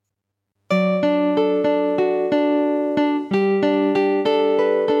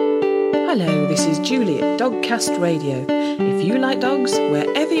Julie at Dogcast Radio. If you like dogs,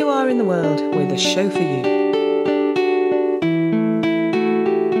 wherever you are in the world, we're the show for you.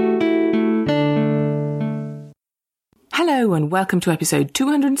 Hello and welcome to episode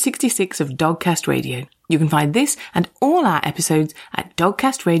 266 of Dogcast Radio. You can find this and all our episodes at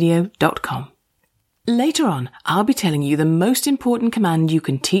dogcastradio.com. Later on, I'll be telling you the most important command you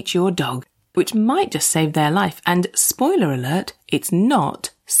can teach your dog, which might just save their life, and spoiler alert, it's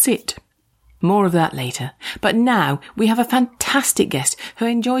not sit. More of that later. But now we have a fantastic guest who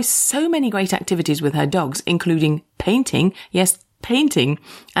enjoys so many great activities with her dogs, including painting, yes, painting,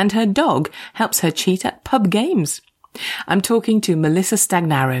 and her dog helps her cheat at pub games. I'm talking to Melissa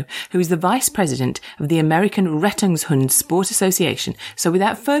Stagnaro, who is the Vice President of the American Rettungshund Sport Association. So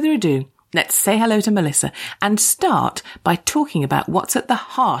without further ado, let's say hello to Melissa and start by talking about what's at the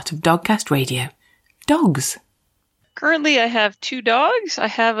heart of Dogcast Radio. Dogs. Currently, I have 2 dogs. I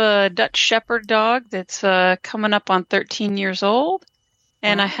have a Dutch Shepherd dog that's coming up on 13 years old.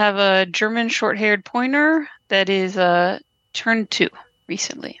 And Wow. I have a German short-haired pointer that is turned 2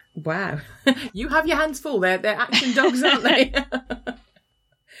 recently. Wow. You have your hands full. They're action dogs, aren't they?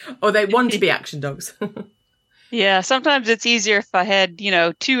 Or they want to be action dogs. Yeah, sometimes it's easier if I had,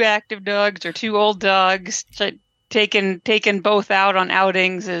 2 active dogs or 2 old dogs. Taking both out on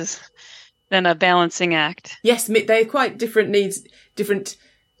outings than a balancing act. Yes, they're quite different needs, different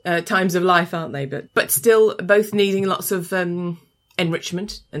times of life, aren't they? But still both needing lots of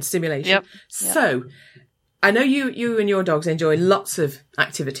enrichment and stimulation. Yep. So, I know you and your dogs enjoy lots of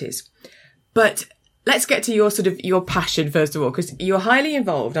activities, but let's get to your passion first of all, because you're highly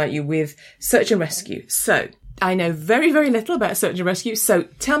involved, aren't you, with search and rescue. So, I know very, very little about search and rescue. So,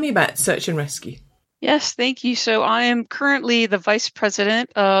 tell me about search and rescue. Yes, thank you. So I am currently the Vice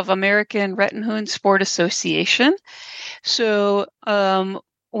President of American Rettungshund Sport Association. So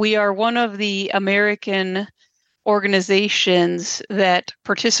we are one of the American organizations that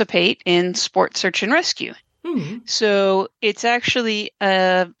participate in sport search and rescue. Mm-hmm. So it's actually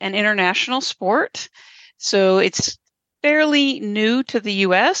an international sport. So it's fairly new to the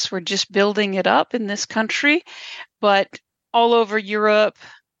U.S. We're just building it up in this country, but all over Europe,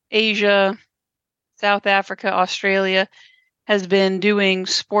 Asia, South Africa, Australia has been doing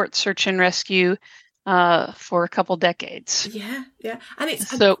sport search and rescue for a couple decades. Yeah, and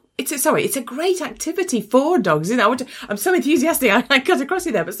it's a great activity for dogs, isn't it? I'm so enthusiastic. I cut across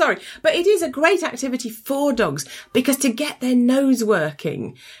you there, but sorry, but it is a great activity for dogs because to get their nose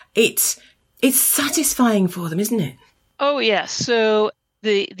working, it's satisfying for them, isn't it? Oh yes. So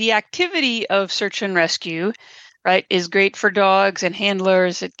the activity of search and rescue, right, is great for dogs and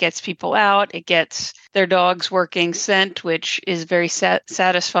handlers. It gets people out. It gets their dogs working scent, which is very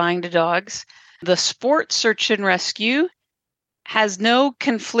satisfying to dogs. The sport search and rescue has no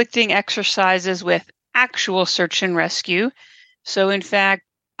conflicting exercises with actual search and rescue. So in fact,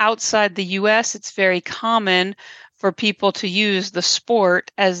 outside the U.S., it's very common for people to use the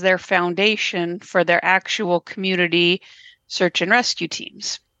sport as their foundation for their actual community search and rescue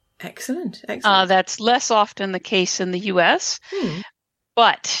teams. Excellent. That's less often the case in the U.S.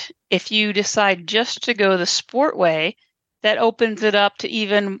 But if you decide just to go the sport way, that opens it up to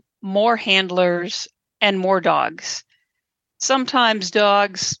even more handlers and more dogs. Sometimes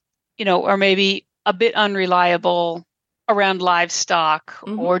dogs, are maybe a bit unreliable around livestock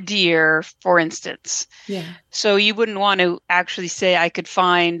or deer, for instance. Yeah. So you wouldn't want to actually say, I could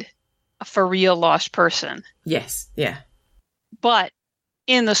find a for real lost person. Yes. Yeah. But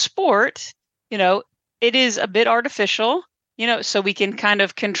in the sport, it is a bit artificial, so we can kind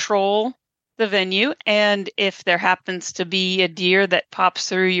of control the venue. And if there happens to be a deer that pops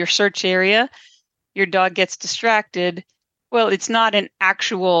through your search area, your dog gets distracted. Well, it's not an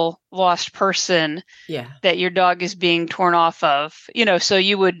actual lost person that your dog is being torn off of, so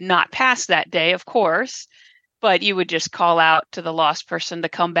you would not pass that day, of course, but you would just call out to the lost person to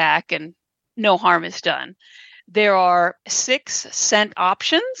come back and no harm is done. There are 6 scent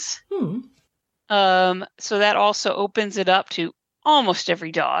options. So that also opens it up to almost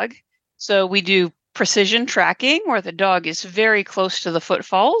every dog. So we do precision tracking where the dog is very close to the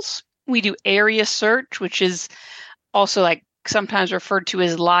footfalls. We do area search, which is also sometimes referred to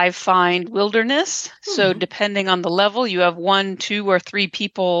as live find wilderness. So depending on the level, you have 1, 2, or 3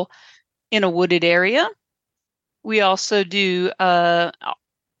 people in a wooded area. We also do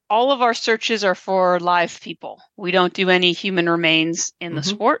all of our searches are for live people. We don't do any human remains in the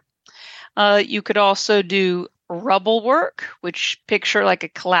sport. You could also do rubble work, which picture like a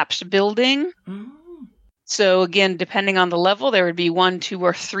collapsed building. So again, depending on the level, there would be 1, 2,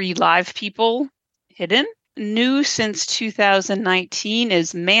 or 3 live people hidden. New since 2019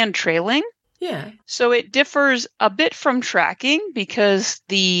 is man trailing. Yeah. So it differs a bit from tracking because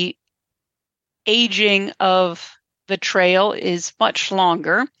the aging of the trail is much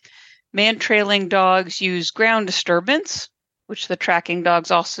longer. Man-trailing dogs use ground disturbance, which the tracking dogs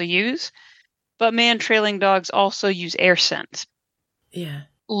also use, but man-trailing dogs also use air scent. Yeah.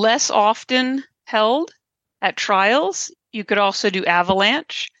 Less often held at trials, you could also do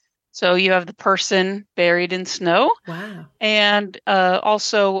avalanche. So you have the person buried in snow. Wow. And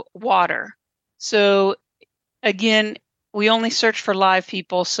also water. So again, we only search for live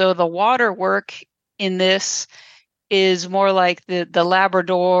people. So the water work in this is more like the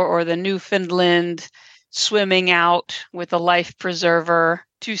Labrador or the Newfoundland swimming out with a life preserver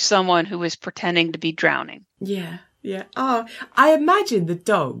to someone who is pretending to be drowning. Yeah. Yeah. Oh, I imagine the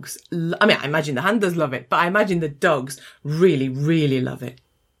dogs, I imagine the handlers love it, but I imagine the dogs really, really love it.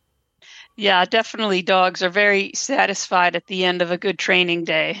 Yeah, definitely dogs are very satisfied at the end of a good training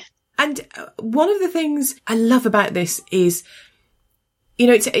day. And one of the things I love about this is, you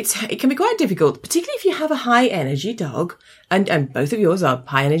know, it can be quite difficult, particularly if you have a high energy dog, and both of yours are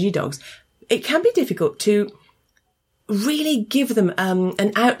high energy dogs. It can be difficult to really give them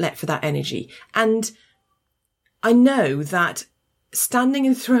an outlet for that energy. And I know that standing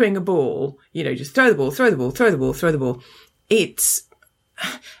and throwing a ball, you know, just throw the ball, throw the ball, throw the ball, throw the ball. It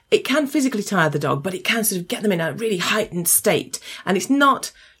can physically tire the dog, but it can sort of get them in a really heightened state. And it's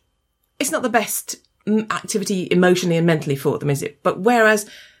not the best activity emotionally and mentally for them, is it? But whereas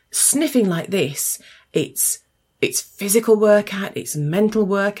sniffing like this, it's physical workout, it's mental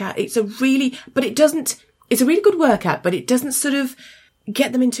workout, it's a really good workout, but it doesn't sort of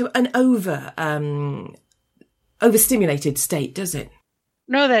get them into an overstimulated state, does it?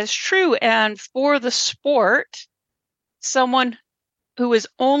 No, that's true. And for the sport, someone who is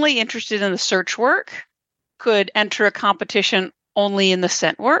only interested in the search work could enter a competition only in the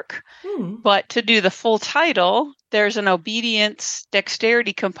scent work. But to do the full title, there's an obedience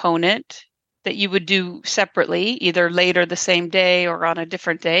dexterity component that you would do separately, either later the same day or on a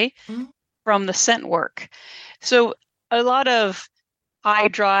different day from the scent work. So a lot of high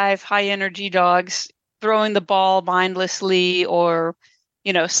drive, high energy dogs throwing the ball mindlessly, or,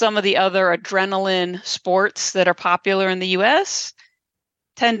 you know, some of the other adrenaline sports that are popular in the US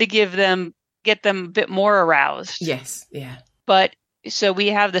tend to get them a bit more aroused. Yes, yeah. But so we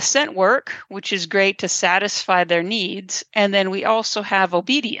have the scent work, which is great to satisfy their needs. And then we also have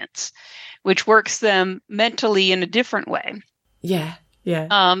obedience, which works them mentally in a different way. Yeah,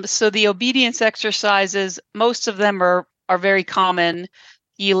 yeah. So the obedience exercises, most of them are very common: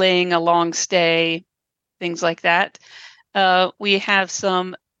 healing, a long stay, things like that. We have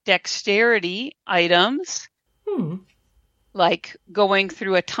some dexterity items, like going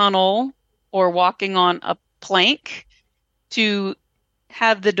through a tunnel or walking on a plank to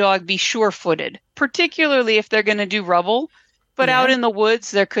have the dog be sure-footed, particularly if they're going to do rubble. But out in the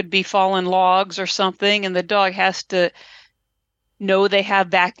woods, there could be fallen logs or something, and the dog has to know they have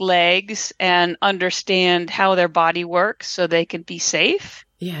back legs and understand how their body works so they can be safe.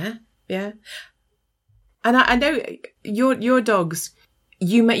 Yeah, yeah. And I know your dogs,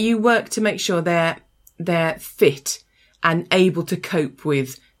 you work to make sure they're fit and able to cope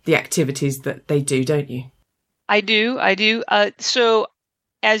with the activities that they do, don't you? I do. So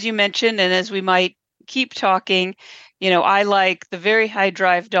as you mentioned, and as we might keep talking, you know, I like the very high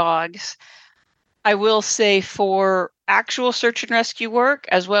drive dogs. I will say for actual search and rescue work,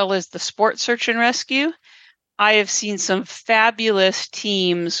 as well as the sport search and rescue, I have seen some fabulous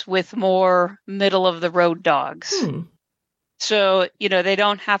teams with more middle of the road dogs. So, you know, they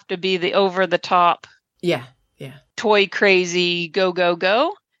don't have to be the over the top, toy crazy, go, go,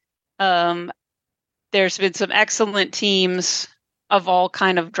 go. There's been some excellent teams of all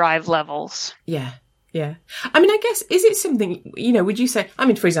kind of drive levels. Yeah. Yeah. I mean, I guess, is it something, you know, would you say, I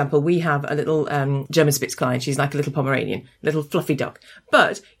mean, for example, we have a little German Spitz client. She's like a little Pomeranian, little fluffy dog.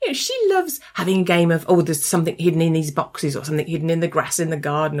 But, you know, she loves having a game of, there's something hidden in these boxes or something hidden in the grass in the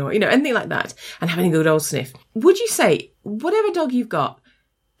garden or, you know, anything like that, and having a good old sniff. Would you say, whatever dog you've got,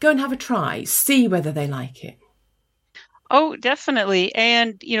 go and have a try, see whether they like it? Oh, definitely.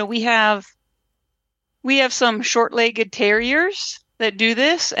 And, you know, we have some short-legged terriers that do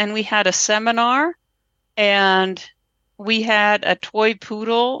this, and we had a seminar, and we had a toy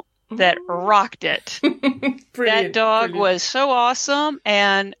poodle that rocked it. That dog was so awesome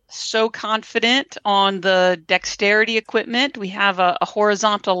and so confident on the dexterity equipment. We have a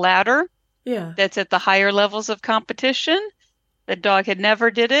horizontal ladder that's at the higher levels of competition. The dog had never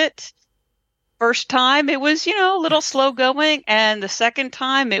did it. First time it was, you know, a little slow going, and the second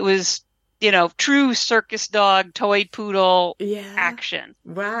time it was true circus dog, toy poodle Yeah. action.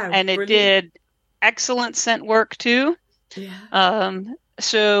 Wow. And it brilliant. did excellent scent work too. Yeah.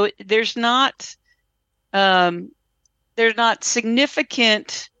 So there's not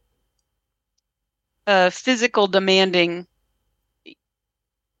significant physical demanding.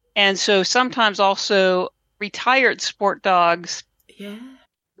 And so sometimes also retired sport dogs Yeah.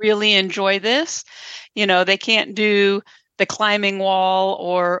 really enjoy this. They can't do the climbing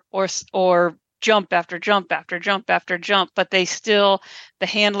wall or jump after jump after jump after jump, but the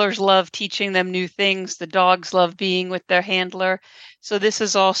handlers love teaching them new things. The dogs love being with their handler. So this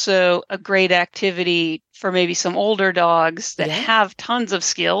is also a great activity for maybe some older dogs that have tons of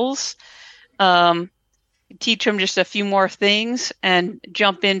skills. Teach them just a few more things and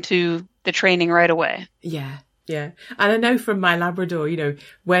jump into the training right away. Yeah. Yeah. And I know from my Labrador,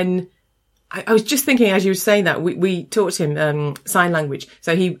 when I was just thinking as you were saying that, we taught him sign language.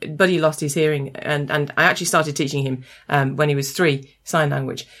 So Buddy lost his hearing and I actually started teaching him when he was 3, sign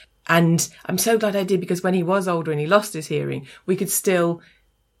language. And I'm so glad I did, because when he was older and he lost his hearing, we could still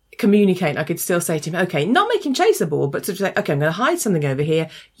communicate. I could still say to him, okay, not make him chase a ball, but to say, okay, I'm going to hide something over here.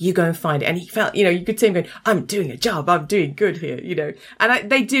 You go and find it. And he felt, you could see him going, I'm doing a job. I'm doing good here,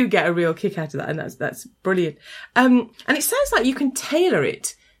 and they do get a real kick out of that. And that's brilliant. And it sounds like you can tailor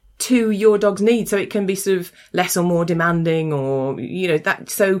it to your dog's needs. So it can be sort of less or more demanding or, that.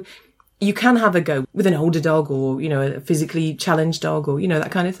 So you can have a go with an older dog or, a physically challenged dog or,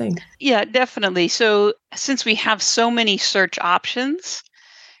 that kind of thing. Yeah, definitely. So since we have so many search options,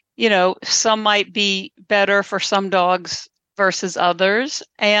 some might be better for some dogs versus others.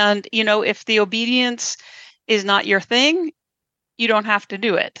 And, if the obedience is not your thing, you don't have to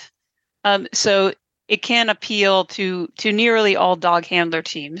do it. So it can appeal to nearly all dog handler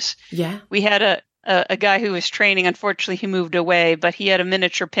teams. Yeah. We had a guy who was training. Unfortunately, he moved away, but he had a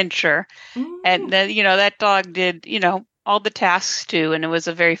miniature pinscher. And then, that dog did, all the tasks too. And it was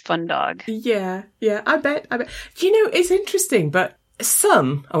a very fun dog. Yeah. Yeah. I bet. It's interesting, but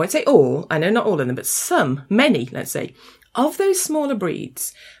some, I won't say all, I know not all of them, but many, let's say, of those smaller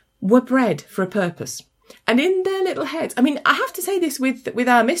breeds were bred for a purpose. And in their little heads, I have to say this with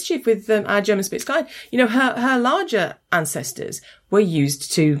our Mischief, with our German Spitz Klein, her larger ancestors were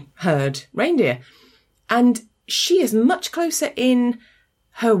used to herd reindeer. And she is much closer in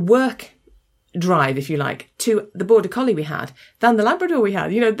her work drive, if you like, to the Border Collie we had than the Labrador we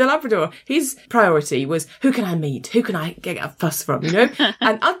had. The Labrador, his priority was, who can I meet? Who can I get a fuss from,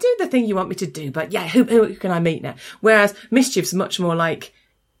 And I'll do the thing you want me to do, but yeah, who can I meet now? Whereas Mischief's much more like,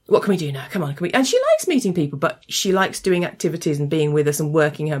 what can we do now? Come on, and she likes meeting people, but she likes doing activities and being with us and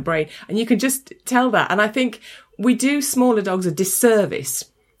working her brain. And you can just tell that. And I think we do smaller dogs a disservice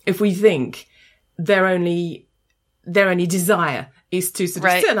if we think their only desire is to sort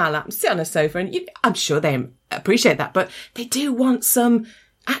of sit on our lap, sit on a sofa, and I'm sure they appreciate that, but they do want some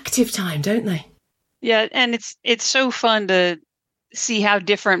active time, don't they? Yeah, and it's so fun to see how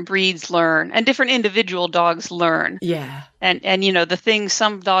different breeds learn and different individual dogs learn. Yeah. And the things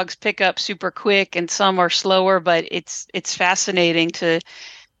some dogs pick up super quick and some are slower, but it's fascinating to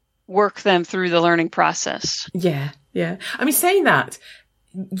work them through the learning process. Yeah, yeah. Saying that,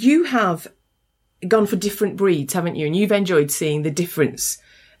 you have gone for different breeds, haven't you? And you've enjoyed seeing the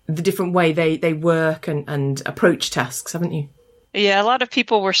different way they work and approach tasks, haven't you? Yeah, a lot of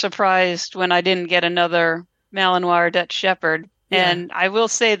people were surprised when I didn't get another Malinois Dutch Shepherd. Yeah. And I will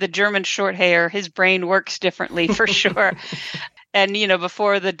say the German Shorthair, his brain works differently for sure. And,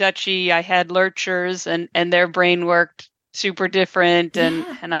 before the Dutchie, I had Lurchers and their brain worked super different.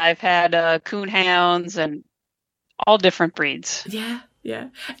 And I've had Coonhounds and all different breeds. Yeah. Yeah,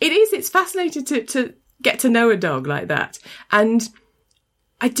 it is. It's fascinating to get to know a dog like that. And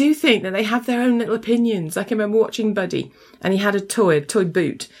I do think that they have their own little opinions. I can remember watching Buddy and he had a toy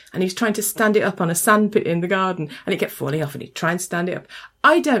boot and he was trying to stand it up on a sandpit in the garden and it kept falling off and he'd try and stand it up.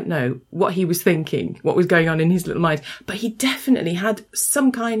 I don't know what he was thinking, what was going on in his little mind, but he definitely had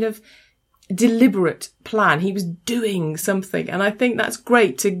some kind of deliberate plan. He was doing something. And I think that's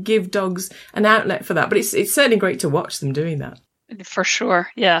great to give dogs an outlet for that. But it's certainly great to watch them doing that. For sure.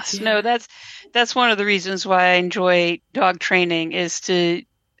 Yes. Yeah. No, that's one of the reasons why I enjoy dog training, is to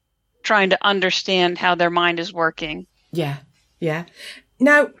trying to understand how their mind is working. Yeah. Yeah.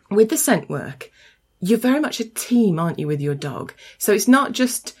 Now, with the scent work, you're very much a team, aren't you, with your dog? So it's not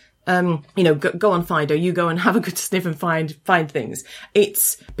just, go on Fido, you go and have a good sniff and find things.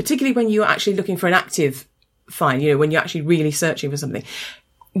 It's particularly when you're actually looking for an active find, when you're actually really searching for something.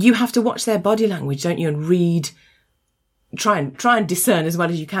 You have to watch their body language, don't you, and read, try and discern as well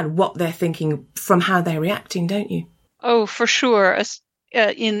as you can what they're thinking from how they're reacting, don't you? Oh, for sure.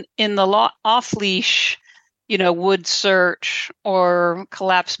 in the off leash, wood search or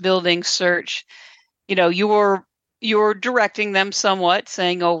collapsed building search, you're directing them somewhat,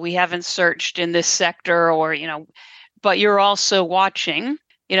 saying, "Oh, we haven't searched in this sector," or but you're also watching.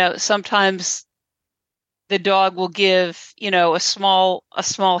 Sometimes the dog will give a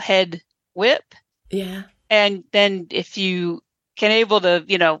small head whip. Yeah. And then if you can able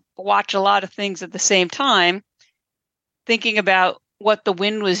to watch a lot of things at the same time, thinking about what the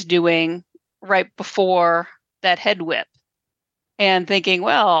wind was doing right before that head whip, and thinking,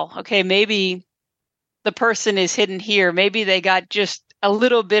 well, okay, maybe the person is hidden here. Maybe they got just a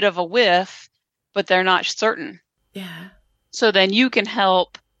little bit of a whiff, but they're not certain. Yeah. So then you can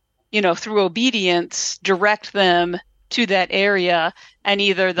help, through obedience, direct them to that area. And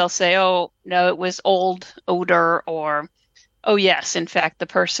either they'll say, "Oh, no, it was old odor," or, "Oh, yes, in fact, the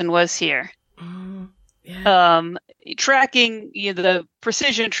person was here." Yeah. Tracking, the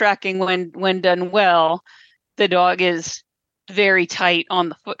precision tracking, when done well, the dog is very tight on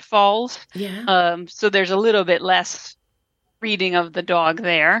the footfalls. Yeah. So there's a little bit less reading of the dog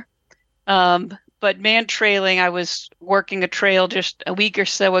there. But man trailing, I was working a trail just a week or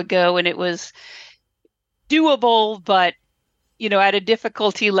so ago, and it was doable, but at a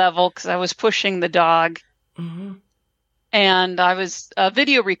difficulty level because I was pushing the dog. Mm-hmm. And I was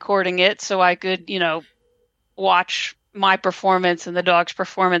video recording it so I could, watch my performance and the dog's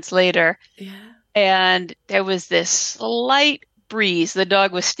performance later. Yeah. And there was this slight breeze. The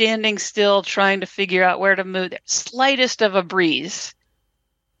dog was standing still, trying to figure out where to move. The slightest of a breeze.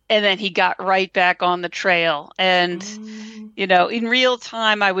 And then he got right back on the trail. And, in real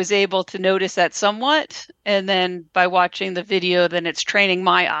time, I was able to notice that somewhat. And then by watching the video, then it's training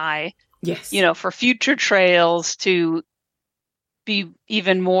my eye, Yes. For future trails to be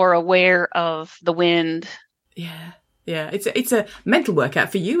even more aware of the wind. Yeah. Yeah. It's a mental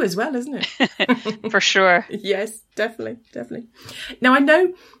workout for you as well, isn't it? For sure. Yes, definitely. Definitely. Now, I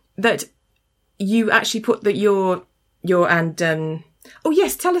know that you actually put that your oh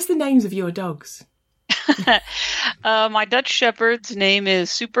yes, tell us the names of your dogs. My Dutch Shepherd's name is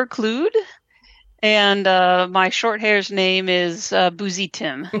Super Clued, and my short hair's name is Boozy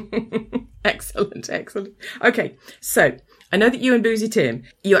Tim. Excellent. Okay, so I know that you and Boozy Tim,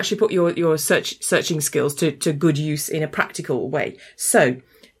 you actually put your searching skills to good use in a practical way. So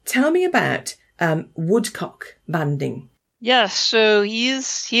tell me about woodcock banding. Yes, so he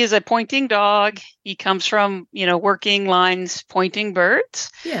is a pointing dog. He comes from, working lines pointing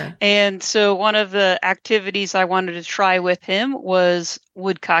birds. Yeah. And so one of the activities I wanted to try with him was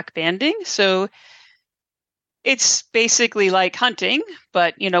woodcock banding. So it's basically like hunting,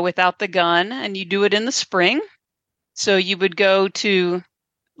 but, without the gun, and you do it in the spring. So you would go to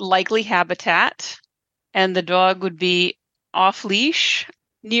likely habitat, and the dog would be off leash,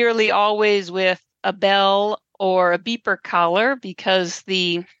 nearly always with a bell or a beeper collar, because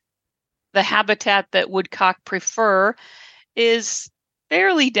the habitat that woodcock prefer is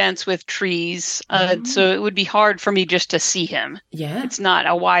fairly dense with trees. So it would be hard for me just to see him. Yeah. It's not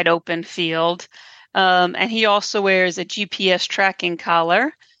a wide open field. And he also wears a GPS tracking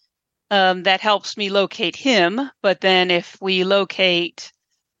collar that helps me locate him. But then if we locate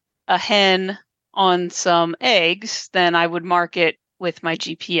a hen on some eggs, then I would mark it with my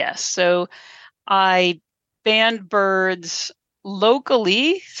GPS. So I band birds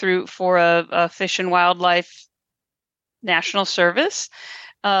locally for a Fish and Wildlife National Service.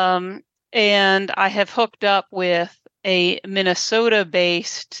 And I have hooked up with a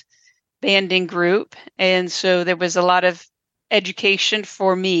Minnesota-based banding group. And so there was a lot of education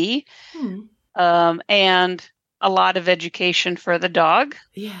for me, and a lot of education for the dog.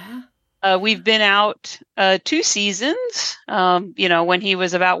 Yeah. We've been out 2 seasons, when he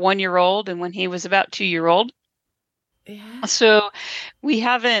was about 1-year-old and when he was about 2-year-old. Yeah. So we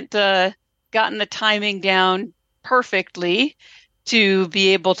haven't gotten the timing down perfectly to be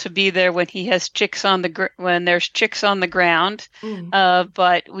able to be there when he has chicks when there's chicks on the ground.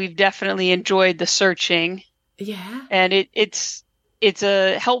 But we've definitely enjoyed the searching. Yeah. And it's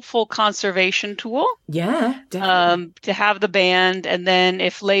a helpful conservation tool. Yeah, definitely. To have the band, and then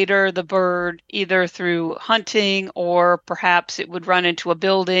if later the bird, either through hunting or perhaps it would run into a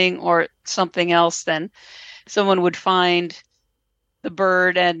building or something else, then someone would find the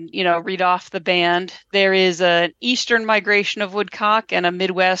bird and, read off the band. There is an eastern migration of woodcock and a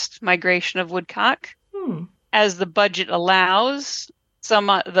Midwest migration of woodcock. As the budget allows, some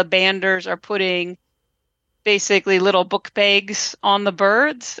of the banders are putting basically little book bags on the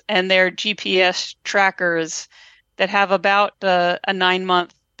birds, and they're GPS trackers that have about a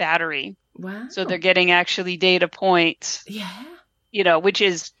 9-month battery. Wow. So they're getting actually data points. Yeah. which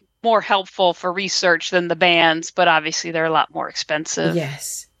is more helpful for research than the bands, but obviously they're a lot more expensive.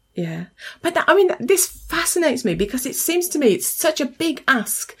 Yes. Yeah. But this fascinates me because it seems to me it's such a big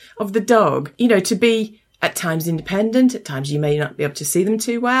ask of the dog, to be at times independent, at times you may not be able to see them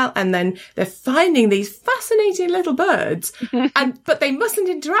too well, and then they're finding these fascinating little birds, but they mustn't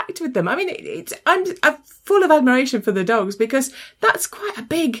interact with them. I mean, I'm full of admiration for the dogs because that's quite a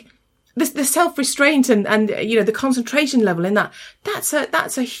big, the self-restraint and the concentration level in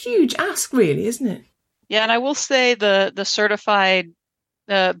that's a huge ask, really, isn't it? Yeah, and I will say the certified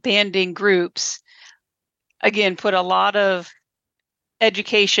banding groups again put a lot of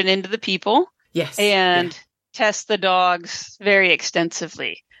education into the people. Yes. And test the dogs very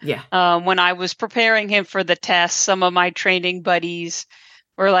extensively. Yeah. When I was preparing him for the test, some of my training buddies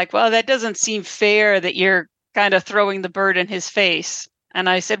were like, well, that doesn't seem fair that you're kind of throwing the bird in his face. And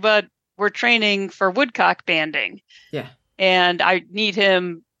I said, well, we're training for woodcock banding. Yeah. And I need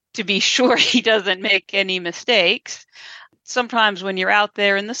him to be sure he doesn't make any mistakes. Sometimes when you're out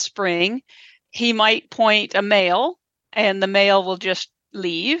there in the spring, he might point a male and the male will just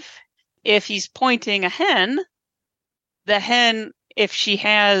leave. If he's pointing a hen, the hen, if she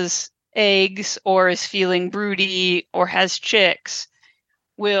has eggs or is feeling broody or has chicks,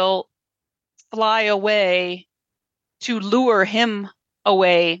 will fly away to lure him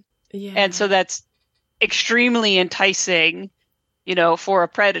away. Yeah. And so that's extremely enticing, for a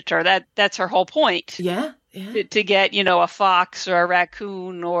predator. That's her whole point. Yeah. Yeah. To get, a fox or a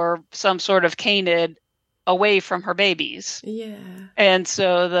raccoon or some sort of canid away from her babies. Yeah. And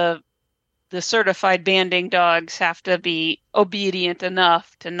so the certified banding dogs have to be obedient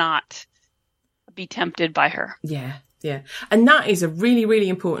enough to not be tempted by her. Yeah, yeah. And that is a really, really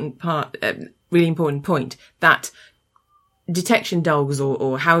important point, that detection dogs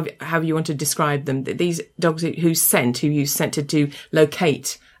or however you want to describe them, these dogs who use scent to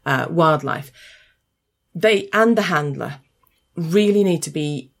locate wildlife, they and the handler really need to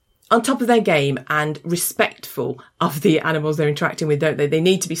be on top of their game and respectful of the animals they're interacting with, don't they? They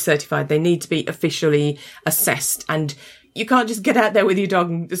need to be certified. They need to be officially assessed. And you can't just get out there with your dog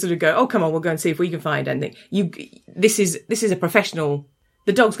and sort of go, oh, come on, we'll go and see if we can find anything. This is a professional,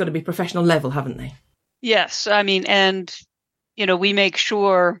 the dog's got to be professional level, haven't they? Yes. I mean, and, we make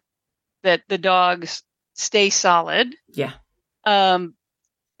sure that the dogs stay solid. Yeah.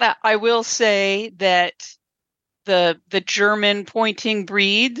 I will say that the German pointing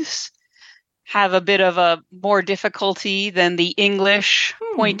breeds have a bit of a more difficulty than the English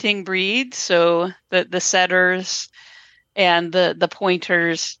pointing breeds. So the setters and the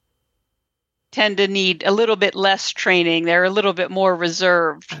pointers tend to need a little bit less training. They're a little bit more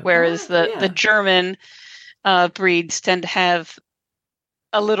reserved, whereas the German breeds tend to have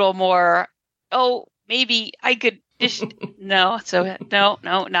a little more, maybe I could no,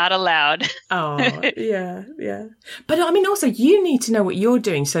 not allowed. Oh, yeah. But I mean, also, you need to know what you're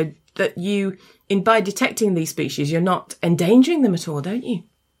doing so that by detecting these species, you're not endangering them at all, don't you?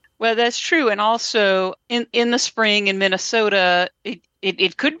 Well, that's true. And also in the spring in Minnesota,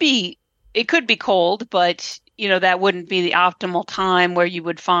 it could be cold, but that wouldn't be the optimal time where you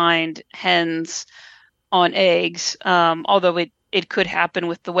would find hens on eggs. Although it could happen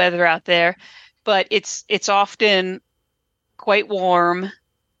with the weather out there. But it's often quite warm,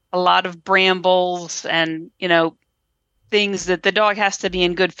 a lot of brambles and, things that the dog has to be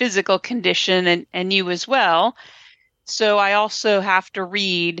in good physical condition and you as well. So I also have to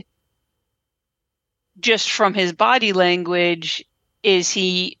read just from his body language, is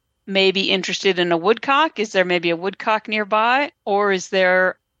he maybe interested in a woodcock? Is there maybe a woodcock nearby? Or is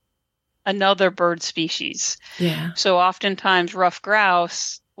there another bird species? Yeah. So oftentimes ruffed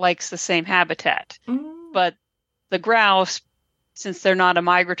grouse likes the same habitat. But the grouse, since they're not a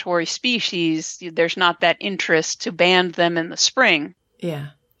migratory species, there's not that interest to band them in the spring. Yeah.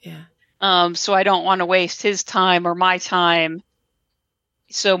 So I don't want to waste his time or my time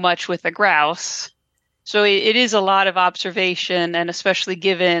so much with the grouse. So it is a lot of observation, and especially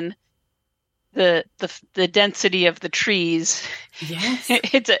given the density of the trees, yes,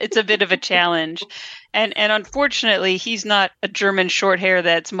 it's a bit of a challenge. And unfortunately, he's not a German Shorthair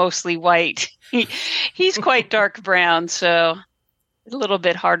that's mostly white. He's quite dark brown, so a little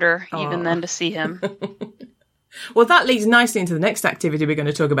bit harder even then to see him. Well, that leads nicely into the next activity we're going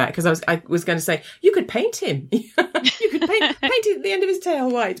to talk about, because I was going to say, you could paint him. You could paint the end of his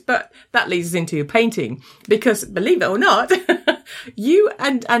tail white, but that leads us into painting, because believe it or not, you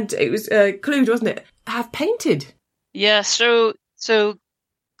and it was Clued, wasn't it, have painted. Yeah, so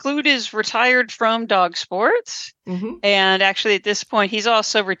Clued is retired from dog sports, and actually at this point he's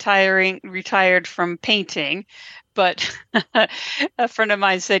also retired from painting. But a friend of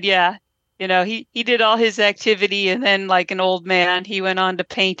mine said, yeah, he did all his activity, and then like an old man, he went on to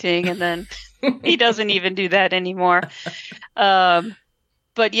painting, and then he doesn't even do that anymore.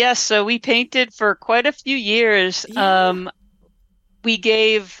 But yes, so we painted for quite a few years. Yeah. We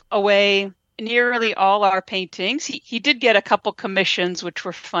gave away nearly all our paintings. He did get a couple commissions, which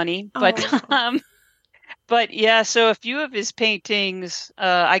were funny, but Oh. but yeah, so a few of his paintings,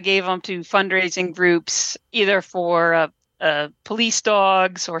 I gave them to fundraising groups, either for police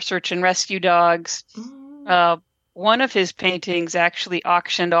dogs or search and rescue dogs. Mm. Uh, One of his paintings actually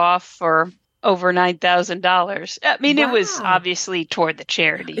auctioned off for over $9,000. I mean, it was Wow. obviously toward the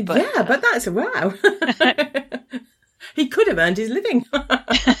charity, but Yeah, but that's wow. He could have earned his living.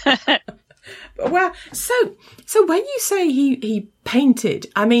 Well, so when you say he painted,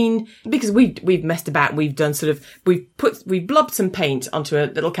 I mean, because we've messed about, we've done sort of, we've blobbed some paint onto a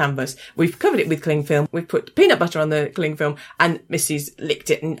little canvas, we've covered it with cling film, we've put peanut butter on the cling film, and Mrs.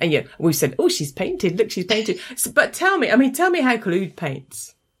 licked it, and yeah, we said, oh, she's painted, look, she's painted. So, but tell me how Khulud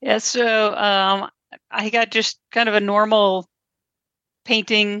paints. yeah, so I got just kind of a normal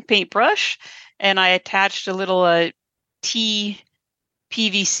paintbrush, and I attached a little T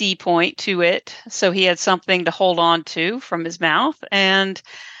PVC point to it, so he had something to hold on to from his mouth. And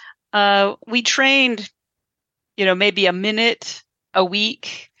we trained, maybe a minute a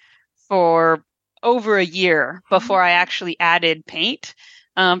week for over a year before I actually added paint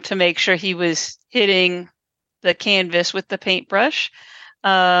to make sure he was hitting the canvas with the paintbrush.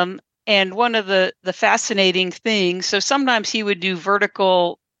 And one of the fascinating things, so sometimes he would do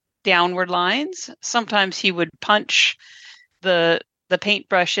vertical downward lines. Sometimes he would punch the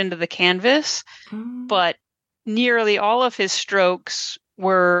paintbrush into the canvas, but nearly all of his strokes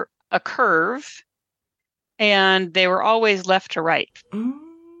were a curve, and they were always left to right.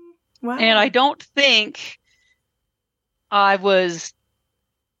 Wow. And I don't think I was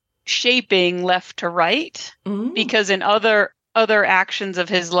shaping left to right, because in other actions of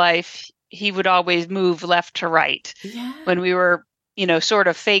his life, he would always move left to right. Yeah. When we were, sort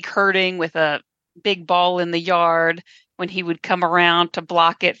of fake herding with a big ball in the yard, when he would come around to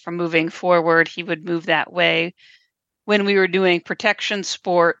block it from moving forward, he would move that way. When we were doing protection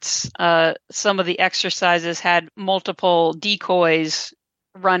sports, some of the exercises had multiple decoys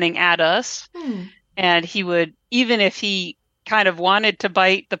running at us. And he would, even if he kind of wanted to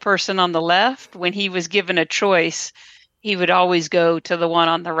bite the person on the left, when he was given a choice, he would always go to the one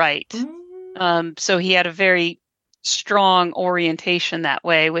on the right. So he had a very strong orientation that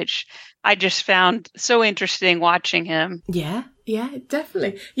way, which I just found so interesting watching him. Yeah,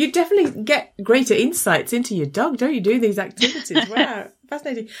 definitely. You definitely get greater insights into your dog, don't you, do these activities? Wow,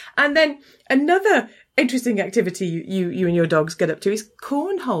 fascinating. And then another interesting activity you and your dogs get up to is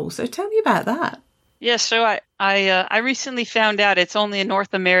cornhole. So tell me about that. Yeah, so I recently found out it's only a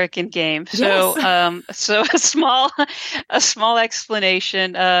North American game. So Yes. So a small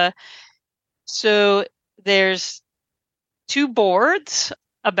explanation. So there's two boards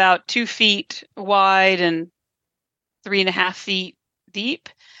about 2 feet wide and 3.5 feet deep.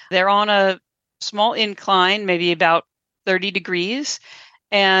 They're on a small incline, maybe about 30 degrees.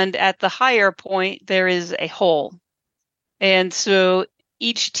 And at the higher point, there is a hole. And so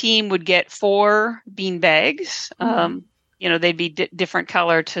each team would get 4 bean bags. They'd be different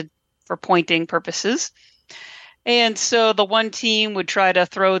color for pointing purposes. And so the one team would try to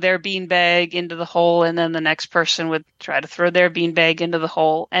throw their beanbag into the hole, and then the next person would try to throw their beanbag into the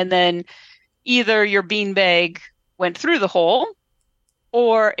hole. And then either your beanbag went through the hole,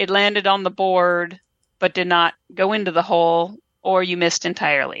 or it landed on the board but did not go into the hole, or you missed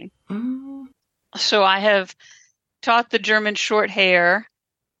entirely. So I have taught the German short hair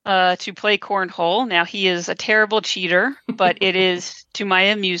to play cornhole. Now, he is a terrible cheater, but it is to my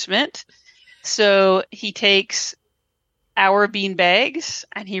amusement. So he takes our bean bags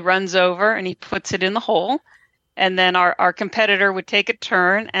and he runs over and he puts it in the hole. And then our competitor would take a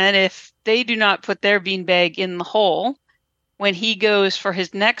turn. And if they do not put their bean bag in the hole, when he goes for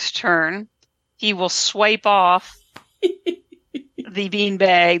his next turn, he will swipe off the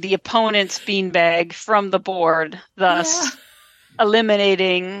beanbag, the opponent's beanbag, from the board, thus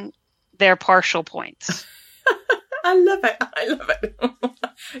eliminating their partial points. I love it.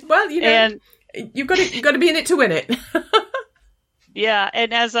 Well, and you've got to be in it to win it. Yeah,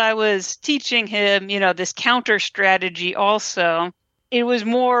 and as I was teaching him, this counter strategy also, it was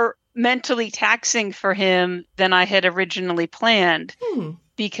more mentally taxing for him than I had originally planned,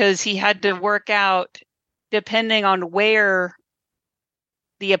 because he had to work out, depending on where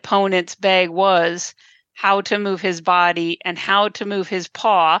the opponent's bag was, how to move his body and how to move his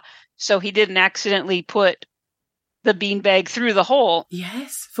paw so he didn't accidentally put the beanbag through the hole.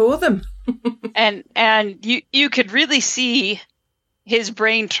 Yes, for them. and you could really see his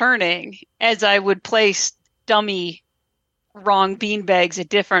brain turning as I would place dummy wrong beanbags at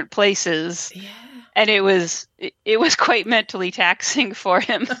different places. Yeah. And it was quite mentally taxing for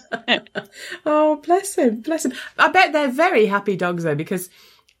him. Oh, bless him. I bet they're very happy dogs, though, because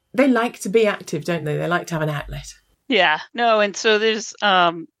they like to be active, don't they? They like to have an outlet. Yeah. No, and so there's,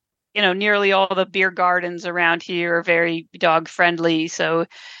 nearly all the beer gardens around here are very dog friendly. So,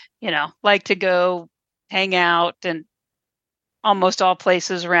 like to go hang out, and almost all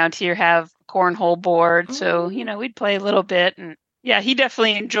places around here have cornhole board. So, we'd play a little bit, and yeah, he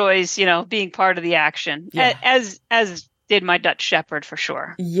definitely enjoys, being part of the action, as did my Dutch Shepherd for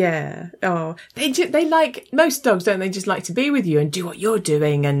sure. Yeah. Oh, they like, most dogs, don't they? Just like to be with you and do what you're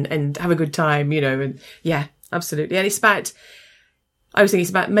doing and have a good time, and yeah, absolutely. And I was thinking it's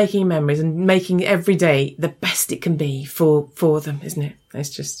about making memories and making every day the best it can be for them, isn't it? It's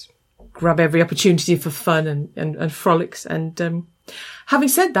just grab every opportunity for fun and frolics. And having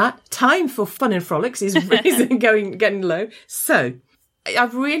said that, time for fun and frolics is getting low. So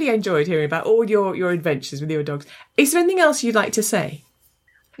I've really enjoyed hearing about all your adventures with your dogs. Is there anything else you'd like to say?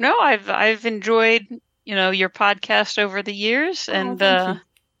 No, I've enjoyed, your podcast over the years, and I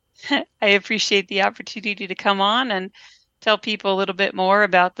appreciate the opportunity to come on and tell people a little bit more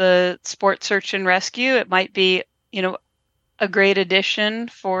about the Sport Search and Rescue. It might be, a great addition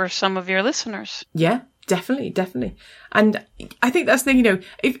for some of your listeners. Yeah, definitely. And I think that's the thing,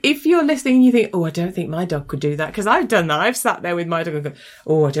 if you're listening and you think, oh, I don't think my dog could do that, because I've done that. I've sat there with my dog and go,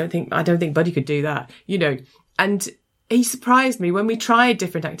 oh, I don't think Buddy could do that, and he surprised me when we tried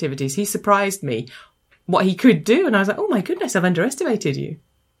different activities. He surprised me what he could do. And I was like, oh my goodness, I've underestimated you.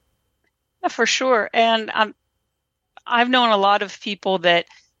 Yeah, for sure. And I've known a lot of people that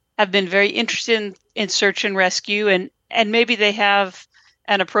have been very interested in search and rescue, and maybe they have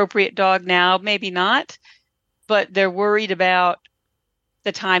an appropriate dog now, maybe not, but they're worried about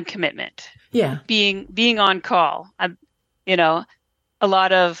the time commitment. Yeah. Being on call. A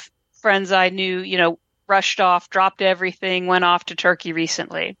lot of friends I knew, rushed off, dropped everything, went off to Turkey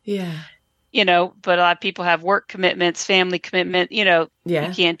recently. Yeah. But a lot of people have work commitments, family commitment, You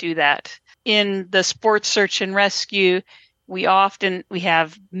can't do that. In the Sports Search and Rescue, we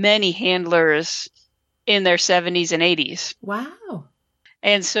have many handlers in their 70s and 80s. Wow.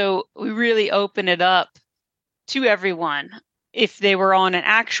 And so we really open it up to everyone. If they were on an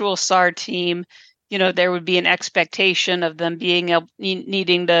actual SAR team, there would be an expectation of them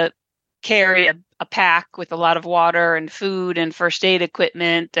needing to carry a pack with a lot of water and food and first aid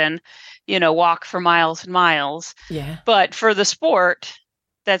equipment and, walk for miles and miles. Yeah. But for the sport,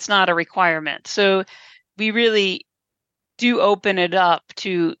 that's not a requirement. So we really do open it up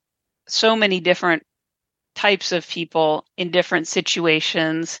to so many different types of people in different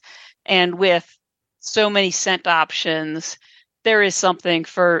situations, and with so many scent options, there is something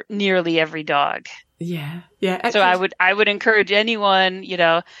for nearly every dog. Yeah. So I would encourage anyone,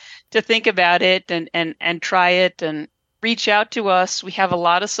 to think about it and try it and reach out to us. We have a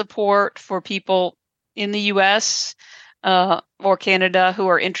lot of support for people in the U.S. Or Canada who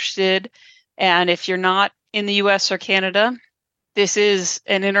are interested. And if you're not in the U.S. or Canada, this is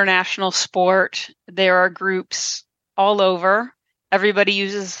an international sport. There are groups all over. Everybody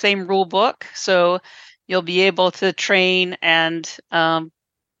uses the same rule book, so you'll be able to train and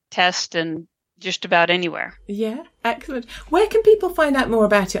test and just about anywhere. Yeah, excellent. Where can people find out more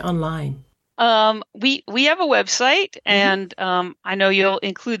about it online? We have a website, and I know you'll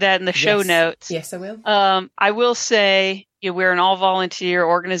include that in the show notes. Yes, I will. I will say we're an all-volunteer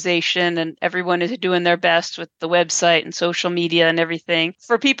organization, and everyone is doing their best with the website and social media and everything.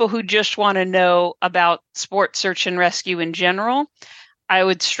 For people who just want to know about Sport Search and Rescue in general, I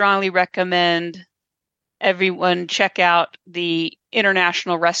would strongly recommend everyone check out the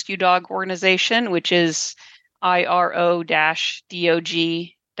International Rescue Dog Organization, which is iro-dog.org.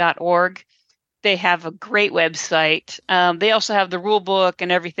 They have a great website. They also have the rule book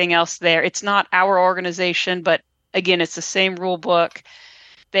and everything else there. It's not our organization, but again, it's the same rule book.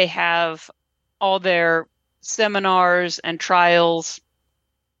 They have all their seminars and trials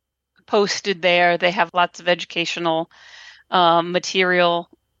posted there. They have lots of educational material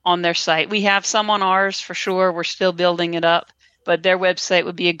on their site. We have some on ours for sure. We're still building it up, but their website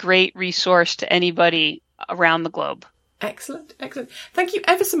would be a great resource to anybody around the globe. Excellent. Thank you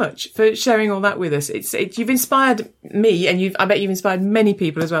ever so much for sharing all that with us. You've inspired me, and I bet you've inspired many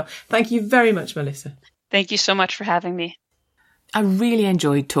people as well. Thank you very much, Melissa. Thank you so much for having me. I really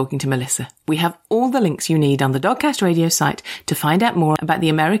enjoyed talking to Melissa. We have all the links you need on the Dogcast Radio site to find out more about the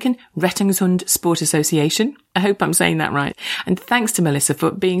American Rettungshund Sport Association. I hope I'm saying that right. And thanks to Melissa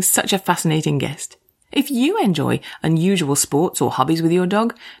for being such a fascinating guest. If you enjoy unusual sports or hobbies with your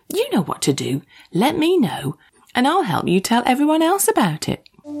dog, you know what to do. Let me know, and I'll help you tell everyone else about it.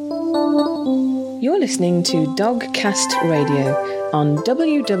 You're listening to Dogcast Radio on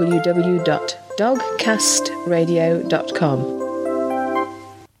www.dogcastradio.com.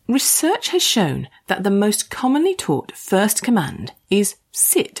 Research has shown that the most commonly taught first command is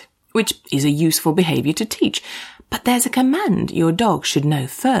sit, which is a useful behaviour to teach, but there's a command your dog should know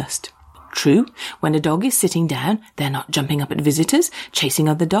first. True, when a dog is sitting down, they're not jumping up at visitors, chasing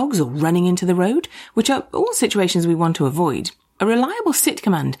other dogs or running into the road, which are all situations we want to avoid. A reliable sit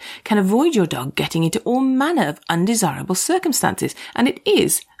command can avoid your dog getting into all manner of undesirable circumstances, and it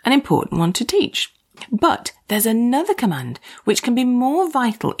is an important one to teach. But there's another command which can be more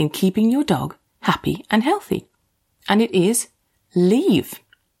vital in keeping your dog happy and healthy, and it is leave.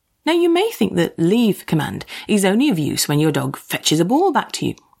 Now, you may think that leave command is only of use when your dog fetches a ball back to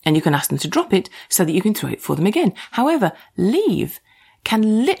you, and you can ask them to drop it so that you can throw it for them again. However, leave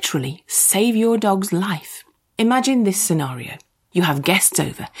can literally save your dog's life. Imagine this scenario. You have guests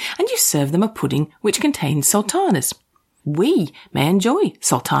over, and you serve them a pudding which contains sultanas. We may enjoy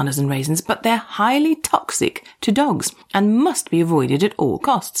sultanas and raisins, but they're highly toxic to dogs and must be avoided at all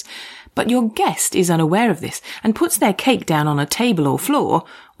costs. But your guest is unaware of this and puts their cake down on a table or floor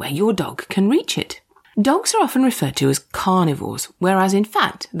where your dog can reach it. Dogs are often referred to as carnivores, whereas in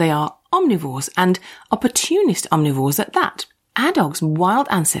fact they are omnivores, and opportunist omnivores at that. Our dog's wild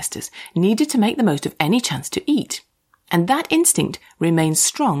ancestors needed to make the most of any chance to eat, and that instinct remains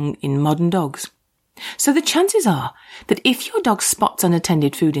strong in modern dogs. So the chances are that if your dog spots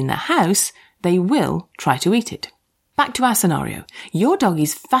unattended food in the house, they will try to eat it. Back to our scenario. Your dog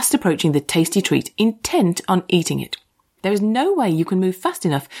is fast approaching the tasty treat, intent on eating it. There is no way you can move fast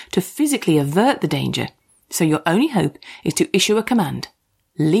enough to physically avert the danger, so your only hope is to issue a command,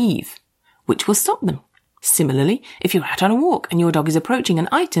 leave, which will stop them. Similarly, if you're out on a walk and your dog is approaching an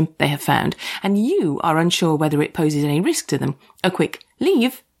item they have found and you are unsure whether it poses any risk to them, a quick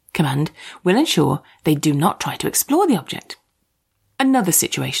leave command will ensure they do not try to explore the object. Another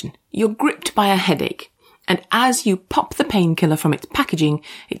situation. You're gripped by a headache, and as you pop the painkiller from its packaging,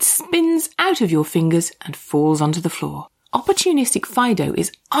 it spins out of your fingers and falls onto the floor. Opportunistic Fido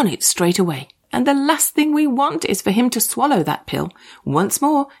is on it straight away, and the last thing we want is for him to swallow that pill. Once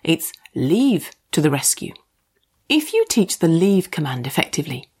more, it's leave to the rescue. If you teach the leave command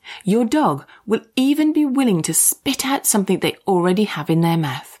effectively, your dog will even be willing to spit out something they already have in their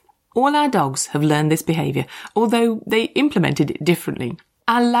mouth. All our dogs have learned this behaviour, although they implemented it differently.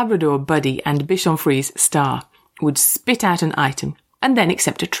 Our Labrador Buddy and Bichon Frise Star would spit out an item and then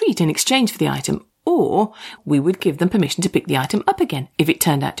accept a treat in exchange for the item, or we would give them permission to pick the item up again if it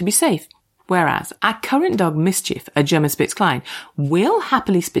turned out to be safe. Whereas our current dog Mischief, a German Spitz Klein, will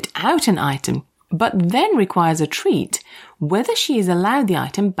happily spit out an item, but then requires a treat whether she is allowed the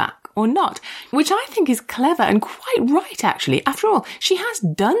item back or not, which I think is clever and quite right actually. After all, she has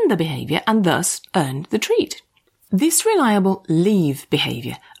done the behaviour and thus earned the treat. This reliable leave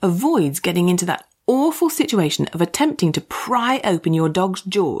behaviour avoids getting into that awful situation of attempting to pry open your dog's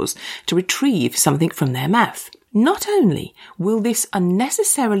jaws to retrieve something from their mouth. Not only will this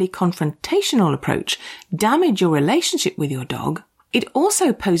unnecessarily confrontational approach damage your relationship with your dog, it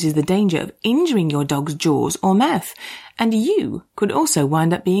also poses the danger of injuring your dog's jaws or mouth, and you could also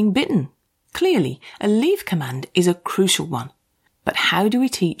wind up being bitten. Clearly, a leave command is a crucial one. But how do we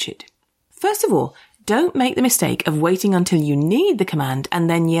teach it? First of all, don't make the mistake of waiting until you need the command and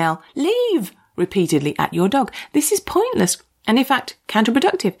then yell, leave, repeatedly at your dog. This is pointless and, in fact,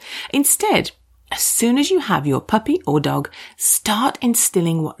 counterproductive. Instead, as soon as you have your puppy or dog, start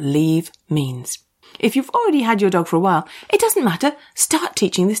instilling what leave means. If you've already had your dog for a while, it doesn't matter. Start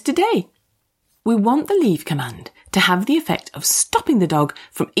teaching this today. We want the leave command to have the effect of stopping the dog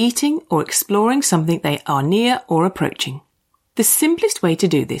from eating or exploring something they are near or approaching. The simplest way to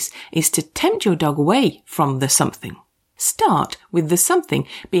do this is to tempt your dog away from the something. Start with the something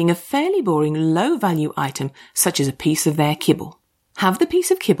being a fairly boring low-value item such as a piece of their kibble. Have the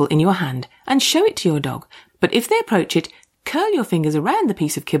piece of kibble in your hand and show it to your dog, but if they approach it, curl your fingers around the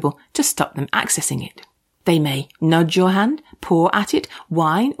piece of kibble to stop them accessing it. They may nudge your hand, paw at it,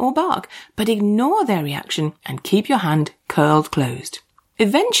 whine or bark, but ignore their reaction and keep your hand curled closed.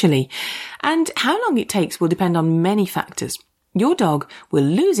 Eventually, and how long it takes will depend on many factors, your dog will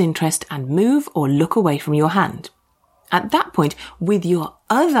lose interest and move or look away from your hand. At that point, with your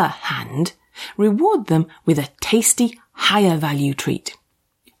other hand, reward them with a tasty, higher value treat.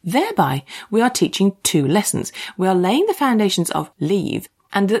 Thereby, we are teaching 2 lessons. We are laying the foundations of leave,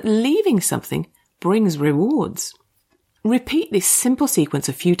 and that leaving something brings rewards. Repeat this simple sequence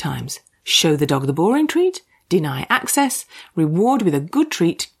a few times. Show the dog the boring treat, deny access, reward with a good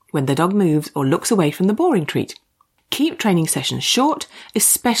treat when the dog moves or looks away from the boring treat. Keep training sessions short,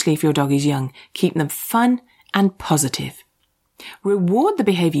 especially if your dog is young. Keep them fun and positive. Reward the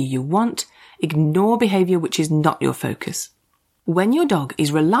behaviour you want. Ignore behaviour which is not your focus. When your dog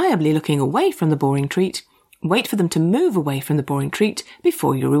is reliably looking away from the boring treat, wait for them to move away from the boring treat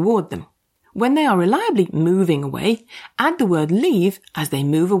before you reward them. When they are reliably moving away, add the word leave as they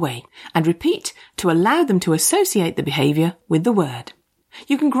move away and repeat to allow them to associate the behaviour with the word.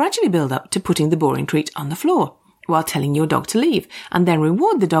 You can gradually build up to putting the boring treat on the floor while telling your dog to leave, and then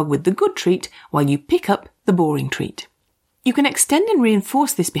reward the dog with the good treat while you pick up the boring treat. You can extend and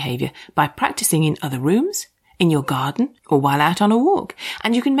reinforce this behaviour by practising in other rooms, in your garden, or while out on a walk,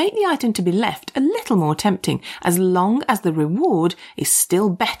 and you can make the item to be left a little more tempting as long as the reward is still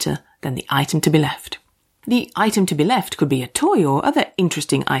better than the item to be left. The item to be left could be a toy or other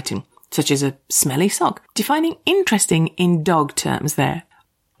interesting item, such as a smelly sock, defining interesting in dog terms there.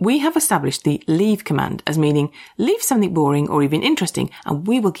 We have established the leave command as meaning leave something boring or even interesting and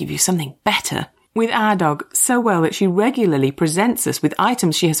we will give you something better. With our dog so well that she regularly presents us with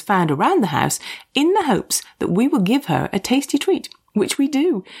items she has found around the house in the hopes that we will give her a tasty treat, which we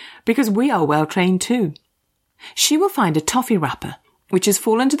do, because we are well trained too. She will find a toffee wrapper, which has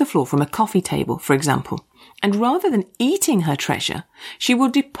fallen to the floor from a coffee table, for example, and rather than eating her treasure, she will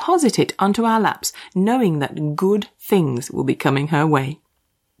deposit it onto our laps, knowing that good things will be coming her way.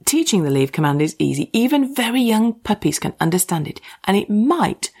 Teaching the leave command is easy. Even very young puppies can understand it, and it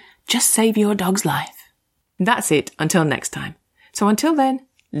might just save your dog's life. That's it until next time. So until then,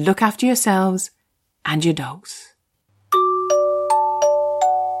 look after yourselves and your dogs.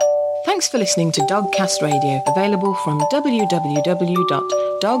 Thanks for listening to Dogcast Radio, available from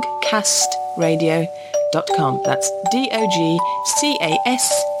www.dogcastradio.com. That's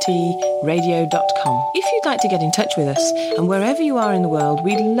DOGCAST radio.com. If you'd like to get in touch with us, and wherever you are in the world,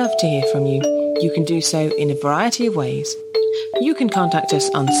 we'd love to hear from you. You can do so in a variety of ways. You can contact us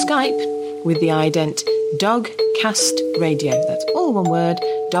on Skype with the ident Dogcast Radio. That's all one word,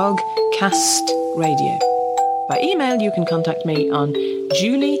 Dogcast Radio. By email, you can contact me on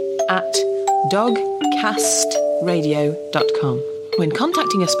julie@dogcastradio.com. When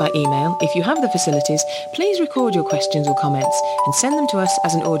contacting us by email, if you have the facilities, please record your questions or comments and send them to us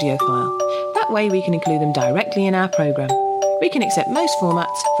as an audio file. That way we can include them directly in our programme. We can accept most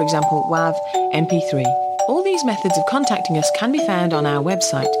formats, for example WAV, MP3. All these methods of contacting us can be found on our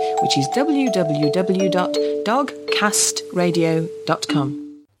website, which is www.dogcastradio.com.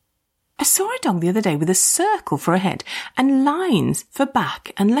 I saw a dog the other day with a circle for a head and lines for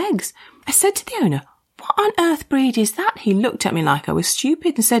back and legs. I said to the owner, "What on earth breed is that?" He looked at me like I was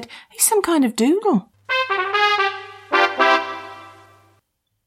stupid and said, "He's some kind of doodle."